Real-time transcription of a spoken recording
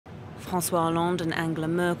François Hollande and Angela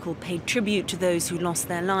Merkel paid tribute to those who lost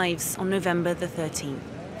their lives on November the 13th.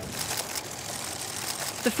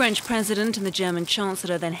 The French president and the German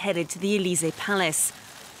Chancellor then headed to the Élysée Palace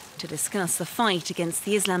to discuss the fight against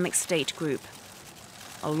the Islamic State group.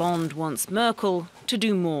 Hollande wants Merkel to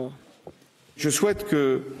do more.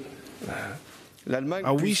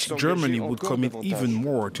 I wish Germany would commit even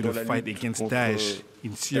more to the fight against Daesh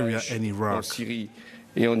in Syria and Iraq.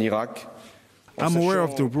 I'm aware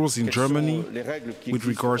of the rules in Germany with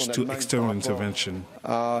regards to external intervention.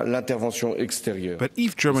 But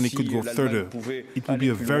if Germany could go further, it would be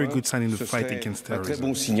a very good sign in the fight against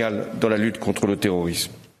terrorism.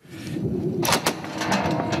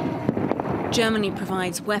 Germany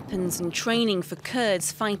provides weapons and training for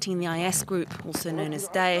Kurds fighting the IS group, also known as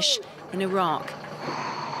Daesh, in Iraq.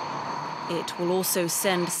 It will also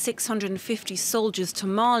send 650 soldiers to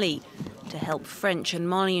Mali to help French and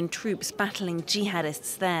Malian troops battling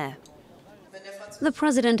jihadists there. The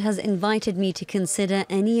president has invited me to consider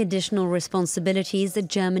any additional responsibilities that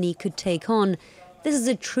Germany could take on. This is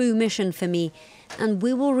a true mission for me, and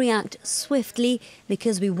we will react swiftly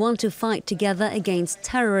because we want to fight together against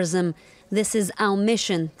terrorism. This is our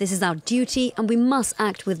mission, this is our duty, and we must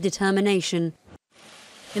act with determination.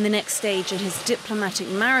 In the next stage in his diplomatic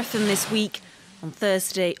marathon this week, on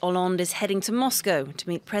Thursday, Hollande is heading to Moscow to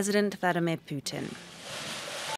meet President Vladimir Putin.